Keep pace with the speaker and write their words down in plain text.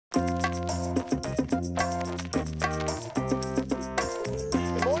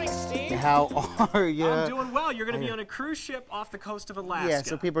how are you? I'm doing well. You're going to be on a cruise ship off the coast of Alaska. Yeah,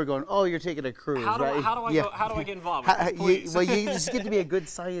 so people are going, oh, you're taking a cruise, right? How do I get involved with this, please? Well, you just get to be a good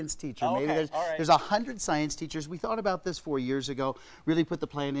science teacher. Oh, Maybe okay. there's 100 science teachers. We thought about this 4 years ago, really put the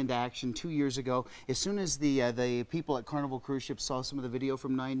plan into action 2 years ago. As soon as the people at Carnival Cruise Ship saw some of the video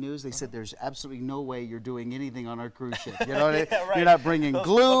from 9 News, they said there's absolutely no way you're doing anything on our cruise ship. You know, yeah, right. You're not bringing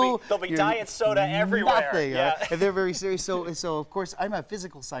glue. There'll be diet soda everywhere. Nothing, yeah. And they're very serious. So of course, I'm a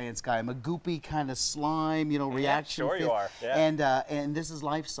physical science guy. I'm a goopy kind of slime, you know, reaction. Sure you are. Yeah. And this is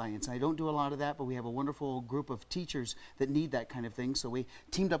life science. I don't do a lot of that, but we have a wonderful group of teachers that need that kind of thing. So we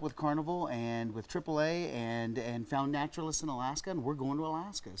teamed up with Carnival and with AAA and found naturalists in Alaska, and we're going to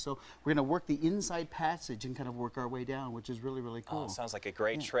Alaska. So we're going to work the inside passage and kind of work our way down, which is really, really cool. Oh, sounds like a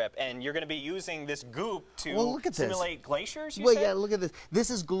great trip. And you're going to be using this goop to look at simulate glaciers, you Well, said? yeah, look at this. This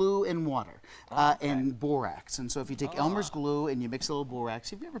is glue and water and borax. And so if you take Elmer's glue and you mix a little borax,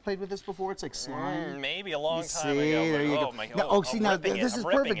 have you ever played with this before? It's like slime. Maybe a long time ago. There you go. My God. See, now this is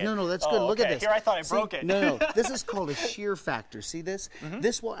perfect. No, that's good. Look at this. Here I thought I broke it. No, this is called a shear factor. See this?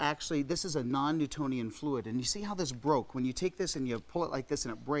 This will actually, this is a non-Newtonian fluid. And you see how this broke? When you take this and you pull it like this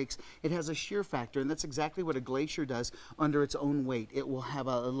and it breaks, it has a shear factor. And that's exactly what a glacier does under its own weight. It will have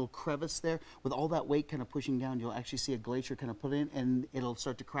a little crevice there. With all that weight kind of pushing down, you'll actually see a glacier kind of put in and it'll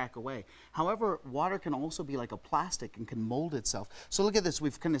start to crack away. However, water can also be like a plastic and can mold itself. So look at this.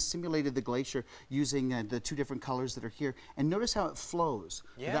 We've kind of simulated the glacier using the two different colors that are here. And notice how it flows.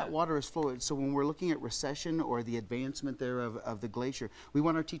 Yeah. That water is flowing. So when we're looking at recession or the advancement there of the glacier, we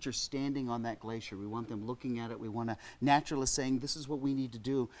want our teachers standing on that glacier. We want them looking at it. We want a naturalist saying, this is what we need to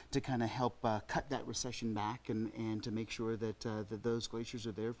do to kind of help cut that recession back and to make sure that, that those glaciers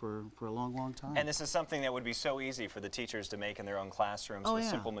are there for a long, long time. And this is something that would be so easy for the teachers to make in their own classrooms with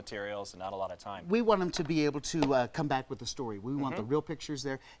simple materials and not a lot of time. We want them to be able to come back with the story. We want the real pictures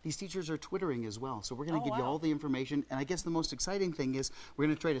there. These teachers are Twittering as well, so we're going to give you all the information. And I guess the most exciting thing is we're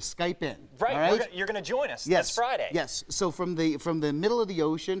going to try to Skype in. Right, all right? You're going to join us this Friday. Yes, so from the middle of the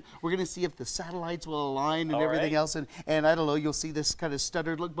ocean, we're going to see if the satellites will align and everything else. And I don't know, you'll see this kind of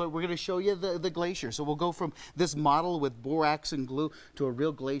stuttered look, but we're going to show you the glacier. So we'll go from this model with borax and glue to a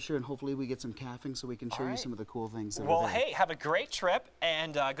real glacier, and hopefully we get some calving so we can show you some of the cool things that are there. Hey, have a great trip,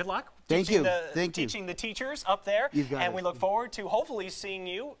 and good luck. Teaching the teachers up there. You've got it. We look forward to hopefully seeing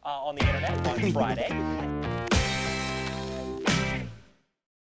you on the internet on Friday.